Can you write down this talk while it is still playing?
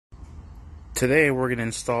Today we're going to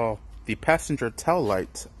install the passenger tail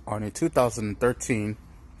light on a 2013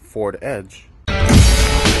 Ford Edge.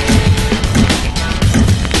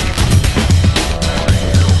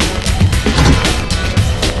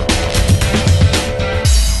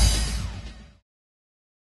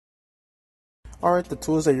 Alright, the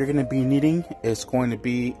tools that you're going to be needing is going to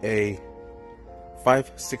be a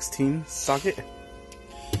 5/16 socket.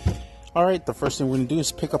 Alright, the first thing we're going to do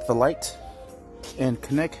is pick up the light and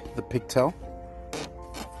connect the pigtail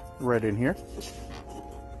right in here.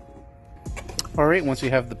 Alright, once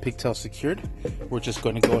you have the pigtail secured, we're just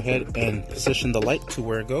going to go ahead and position the light to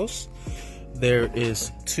where it goes. There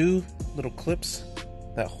is two little clips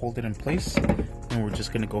that hold it in place, and we're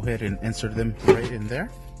just going to go ahead and insert them right in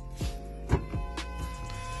there.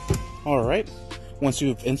 Alright, once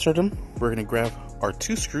you've inserted them, we're going to grab our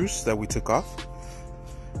two screws that we took off,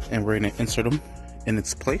 and we're going to insert them in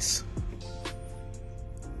its place.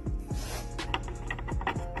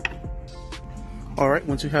 Alright,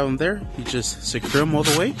 once you have them there, you just secure them all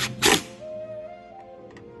the way.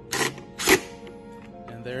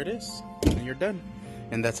 And there it is. And you're done.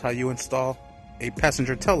 And that's how you install a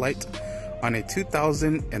passenger tail light on a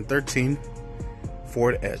 2013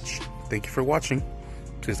 Ford Edge. Thank you for watching.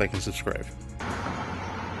 Please like and subscribe.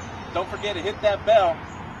 Don't forget to hit that bell.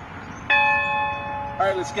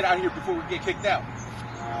 Alright, let's get out of here before we get kicked out.